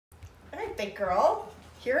big girl.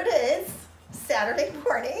 Here it is, Saturday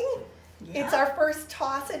morning. Yeah. It's our first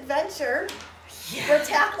T.O.S. adventure. Yeah. We're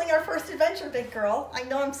tackling our first adventure, big girl. I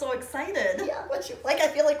know, I'm so excited. Yeah, I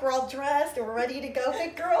feel like we're all dressed and we're ready to go,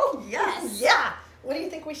 big girl. Yes. Yeah. What do you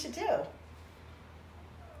think we should do?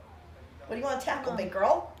 What do you want to tackle, big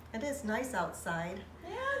girl? It is nice outside.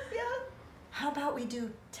 Yeah. How about we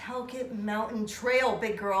do Talcott Mountain Trail,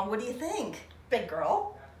 big girl? What do you think? Big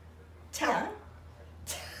girl? Yeah.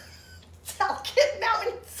 Talcott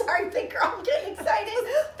Mountain, sorry, big girl, I'm getting excited.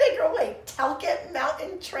 Big girl, wait, Talcott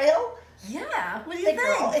Mountain Trail? Yeah, what do you think? Big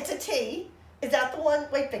girl, it's a T. Is that the one,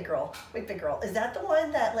 wait, big girl, is that the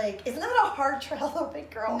one that isn't that a hard trail though, big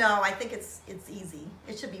girl? No, I think it's easy.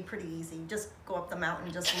 It should be pretty easy. Just go up the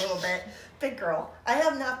mountain just a little bit. Big girl, I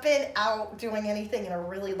have not been out doing anything in a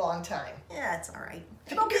really long time. Yeah, it's all right.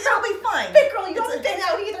 It'll be fine. Big girl, you haven't been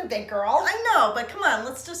out either, big girl. I know, but come on,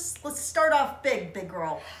 let's start off big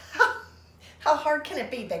girl. How hard can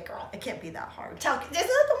it be, big girl? It can't be that hard. Isn't that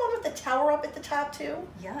the one with the tower up at the top too?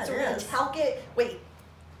 Yeah, so it we're is. gonna Talcott. Wait,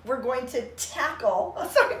 we're going to tackle. Oh,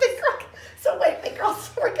 sorry, big girl. So wait, big girl.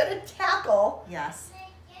 So we're gonna tackle. Yes.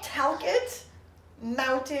 Talcott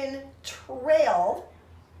Mountain Trail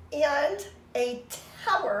and a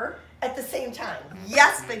tower at the same time.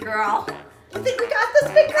 Yes, big girl. You think we got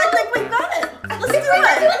this, big girl? I think we got it. Let's do it.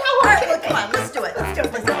 All right, come on, let's do it. Let's do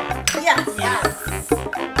it, big girl. Yes. Yes.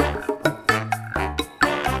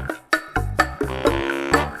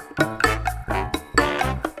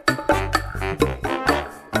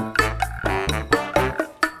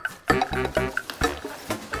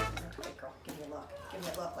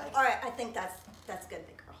 All right, I think that's good,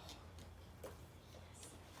 big girl.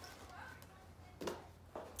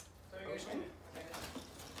 Ocean.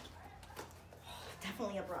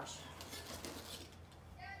 Definitely a brush.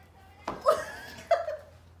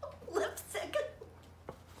 Lipstick.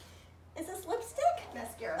 Is this lipstick?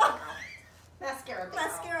 Mascara, big girl. Mascara, big girl.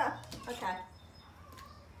 Mascara. Okay.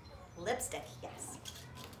 Lipstick, yes.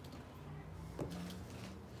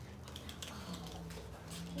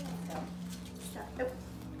 Here we go. Nope.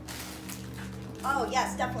 Oh,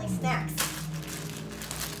 yes, definitely snacks.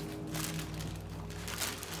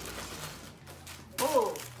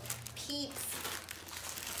 Oh, Peeps.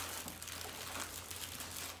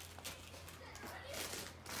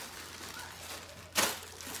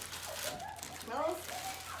 Smells?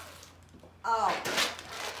 Oh,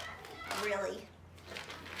 really?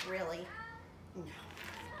 Really? No.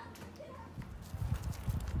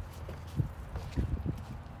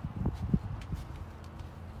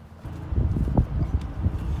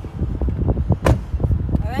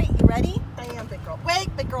 Ready? I am, big girl.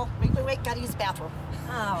 Wait, big girl. Wait. Gotta use the bathroom.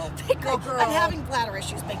 Oh, big girl. I'm having bladder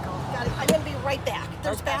issues, big girl. I'm gonna be right back.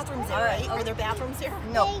 There's bathrooms there, right? Are there bathrooms there?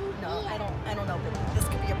 No, I don't know. But this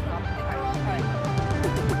could be a problem, big girl. All right.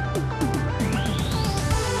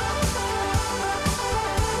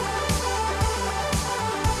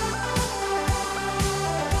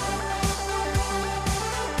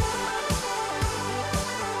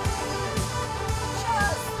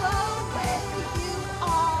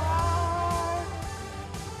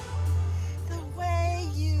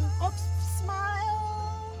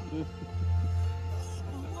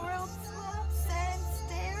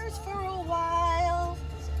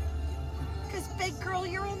 Big girl,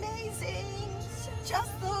 you're amazing.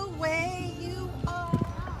 Just the way you are.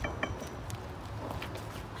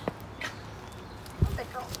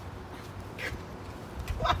 Big girl.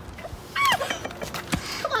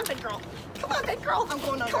 Come on, big girl. Come on, big girl. I'm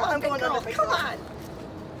going under. I'm going under, big girl. Come on.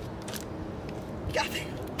 You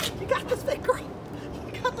got this, big girl.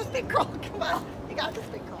 You got this, big girl. Come on. You got this,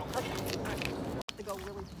 big girl. Okay. All right. Have to go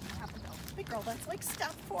really. Have to go. Big girl, that's like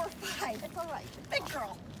step 4 or 5. It's all right. Big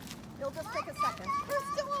girl. It'll just take a second. We're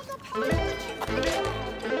still on the pilot.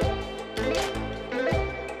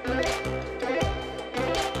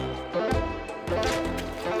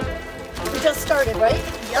 We just started, right?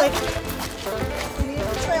 Yep.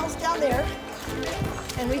 The trail's down there.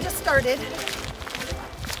 And we just started.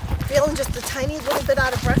 Feeling just a tiny little bit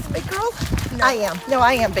out of breath, big girl? No. I am. No,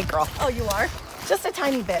 I am, big girl. Oh, you are? Just a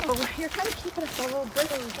tiny bit. But you're kind of keeping us a little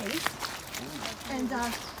briskly pace. And,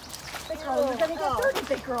 big girl, you're going to get dirty,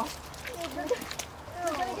 big girl.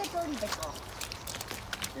 You're gonna get dirty, big girl.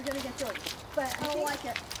 You're gonna get dirty. But I don't like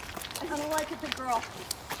it. I don't like it, big girl.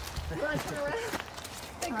 You want to turn around?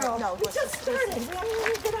 Big girl. No, we just started. We haven't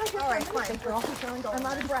even get out here. All right, fine, big girl. I'm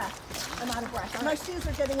out of breath. I'm out of breath. My shoes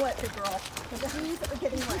are getting wet, big girl. My shoes are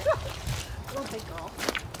getting wet. Oh, big girl.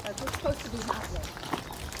 That's what's supposed to be happening.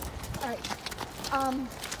 All right.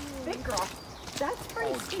 Big girl. That's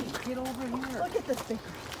pretty steep. Get over here. Look at this, big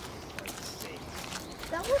girl.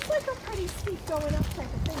 That looks like a pretty steep going up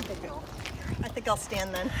type of thing, big girl. I think I'll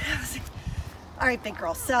stand then. All right, big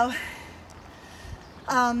girl. So,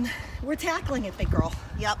 we're tackling it, big girl.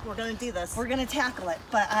 Yep, we're gonna do this. We're gonna tackle it,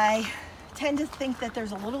 but I tend to think that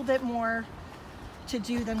there's a little bit more to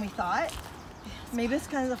do than we thought. Maybe it's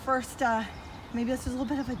kind of the first, maybe this is a little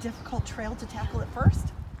bit of a difficult trail to tackle at first.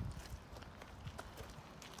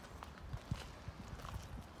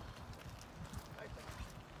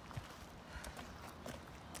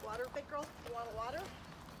 Water, big girl? You want water?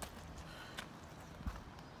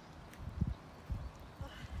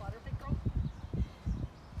 Water, big girl?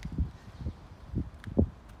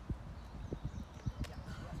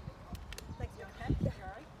 Thanks, you okay? Yeah. You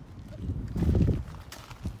all right?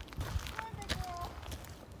 Come on, big girl.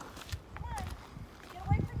 Come on. Get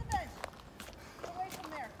away from the bench. Get away from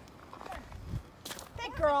there. Come on.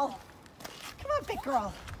 Big girl. Come on, big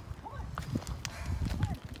girl. Come on. Come on.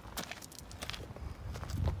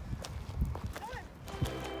 Come on.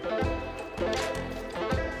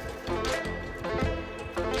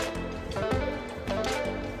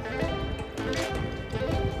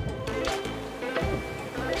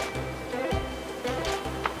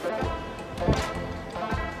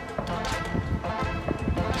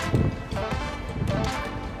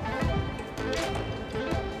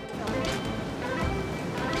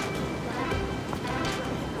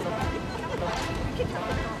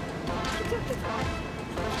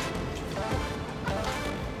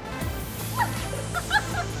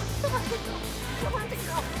 Come on, big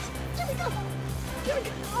girl. Here we go. Here we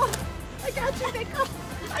go. Oh, I got you, big girl.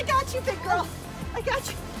 I got you, big girl. I got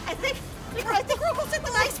you. I think we're almost at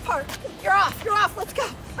the nice part. You're off. You're off. Let's go.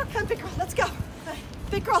 Come on, big girl. Let's go.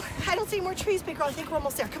 Big girl, I don't see more trees, big girl. I think we're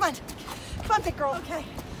almost there. Come on. Come on, big girl. Okay.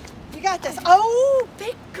 You got this. Oh,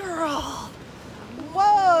 big girl.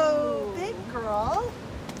 Whoa, big girl.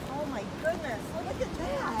 Oh my goodness. Oh, look at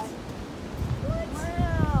that. What?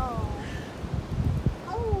 Wow.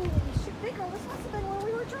 Holy shit, big girl. This must have been where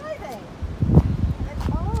we were driving.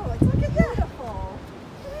 Oh, it's looking beautiful.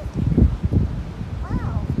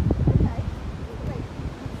 Wow. Okay. Wait.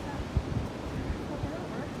 Flip it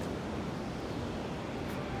over.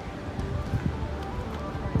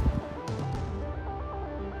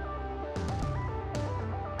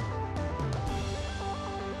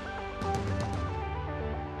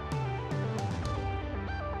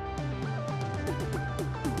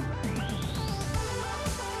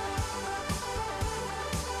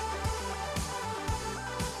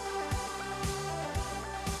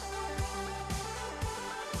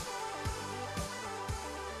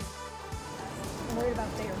 I'm worried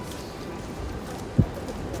about bears.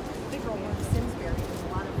 Big girl went to Simsbury. There's a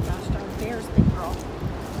lot of gosh darn bears, big girl.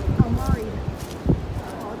 I'm worried.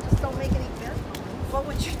 Oh, just don't make any bears. What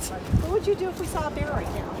would you do if we saw a bear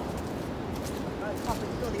right now? I'd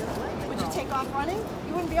probably go the other way. Would you take off running?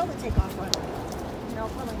 You wouldn't be able to take off running.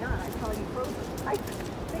 No, probably not. I'd probably be frozen.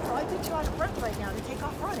 Big girl, I think you're out of breath right now to take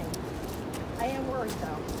off running. I am worried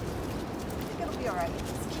though. I think it'll be all right.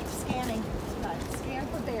 Just keep scanning. Scan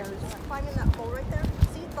for bears. Climb in that hole right there.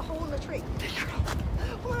 See the hole in the tree. Big girl.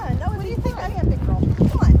 Come on. No, what do you think I am, big girl?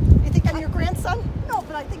 Come on. You think I'm your grandson? No,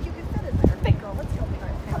 but I think you can fit in there. Big girl, let's go, big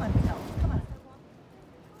girl. Come on, big girl. Come on.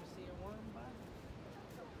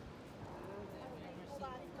 Hold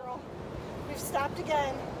on, girl. We've stopped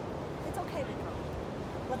again. It's okay, big girl.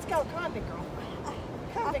 Let's go. Come on, big girl.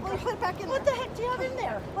 Come on, big girl. Put it back in What there. the heck do you have in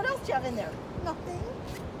there? What else do you have in there? Nothing.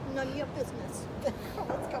 None of your business.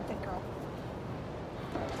 Let's go, big girl.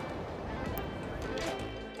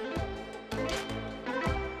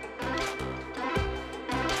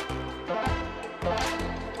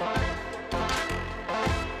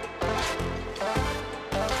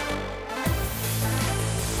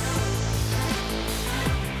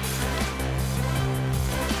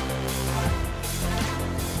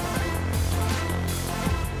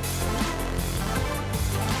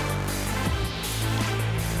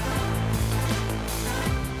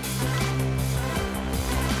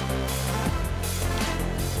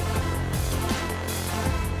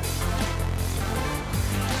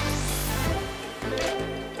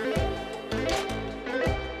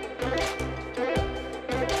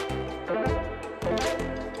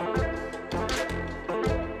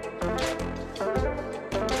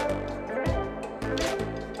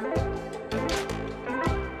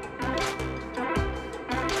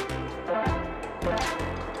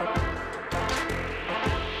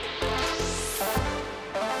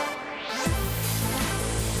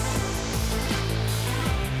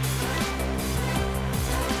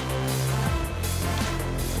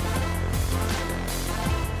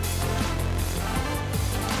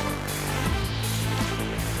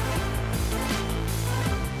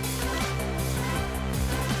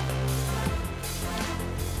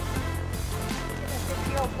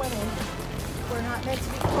 not meant to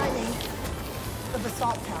be climbing the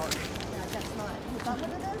basalt tower. Yeah, that's not. Is that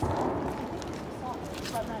what it is? I think it's basalt,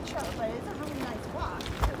 but I'm not sure. But it's a really nice rock.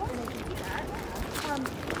 And they can do that.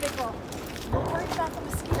 Big girl, don't worry about the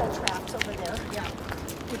mosquito traps over there. Yeah.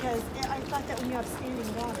 Because I thought that when you have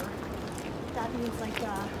standing water, that means like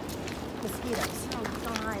mosquitoes. Oh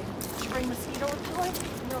God. Did you bring mosquito repellent?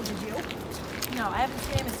 No, did you? No, I haven't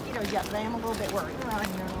seen any mosquitoes yet, but I am a little bit worried. Oh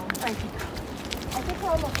no. Thank you. I think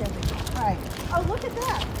we're almost there. All right. Oh, look at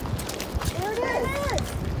that. There it is. There it is.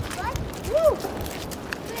 What? Woo!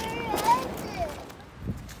 There is it.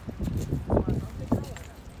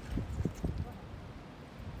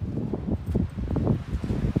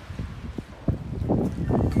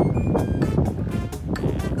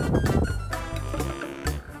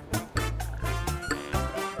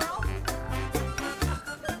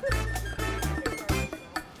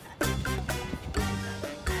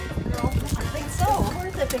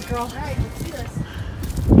 Big girl. All right, let's see this.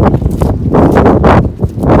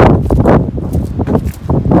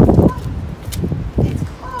 It's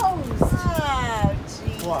closed. Oh,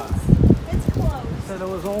 jeez. What? It's closed. I said it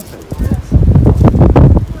was open.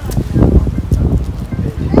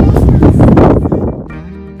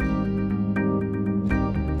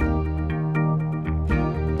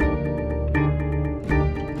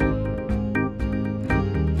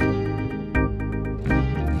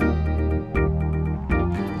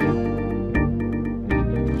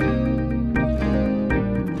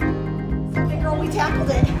 Tackled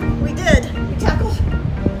it. We did. We tackled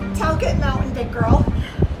Talcott Mountain, big girl.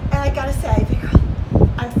 And I gotta say, big girl,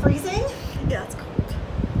 I'm freezing. Yeah, it's cold.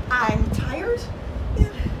 I'm tired. Yeah.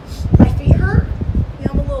 My feet hurt.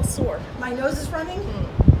 Yeah, I'm a little sore. My nose is running.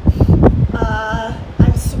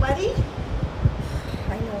 I'm sweaty.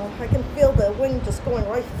 I know. I can feel the wind just going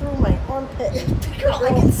right through my armpit. Big girl, I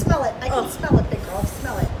can smell it. I can smell it, big girl.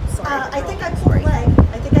 Smell it. Sorry, I think I pulled a leg.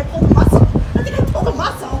 I think I pulled a muscle. I think I pulled a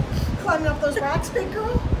muscle. Climbing up those rocks, big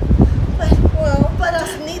girl. But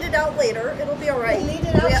just knead it out later. It'll be all right. Knead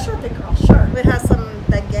it out, sure, big girl, sure. It has some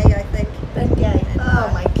Bengay, I think. Bengay. Oh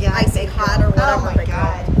my God. Icy hot or whatever. Oh my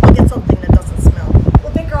God. Girl. Get something that doesn't smell.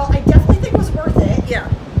 Well, big girl, I definitely think it was worth it.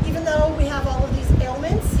 Yeah. Even though we have all of these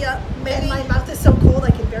ailments. Yeah. Maybe. And my mouth is so cold I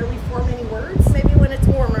can barely form any words. Maybe when it's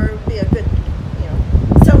warmer, it would be a good,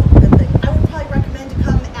 so good thing. I would probably recommend to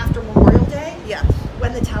come after Memorial Day. Yeah.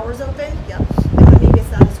 When the tower's open. Yeah. And when maybe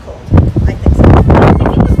it's not as cold. I think so. I think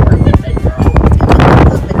it was worth it, big girl.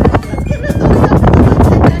 Let's give it a thumbs up and then let's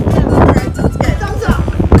head back down. All right, sounds good. Thumbs up.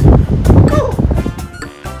 Cool.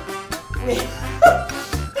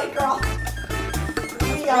 Big girl.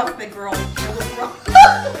 Rough, big girl. It was rough.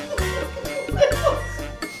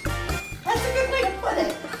 That's a good way to put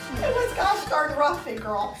it. It was gosh darn rough, big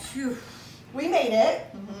girl. Phew. We made it.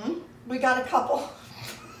 We got a couple.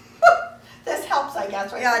 This helps, I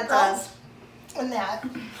guess, right? Yeah, it does. And that.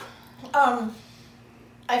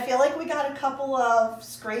 I feel like we got a couple of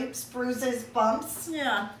scrapes, bruises, bumps,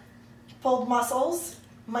 Yeah. pulled muscles.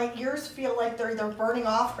 My ears feel like they're either burning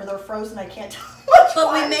off or they're frozen. I can't tell which But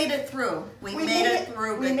one. we made it through. We made it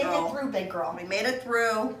through, big girl. We made it through, big girl. We made it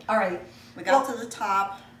through. All right. We got to the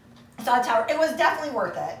top. Saw tower. It was definitely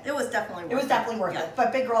worth it. It was definitely worth it. It was definitely worth it.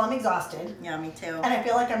 But big girl, I'm exhausted. Yeah, me too. And I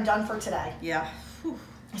feel like I'm done for today. Yeah.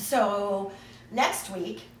 So next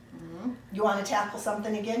week, you want to tackle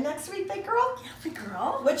something again next week, big girl? Yeah, big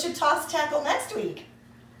girl. What should T.O.S.S tackle next week?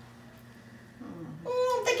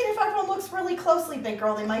 I'm thinking if everyone looks really closely, big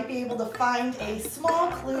girl, they might be able to find a small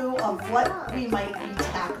clue of what we might be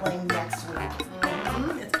tackling next week.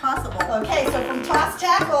 It's possible. Okay, so from T.O.S.S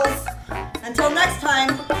Tackles, Until next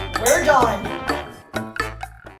time. we're done.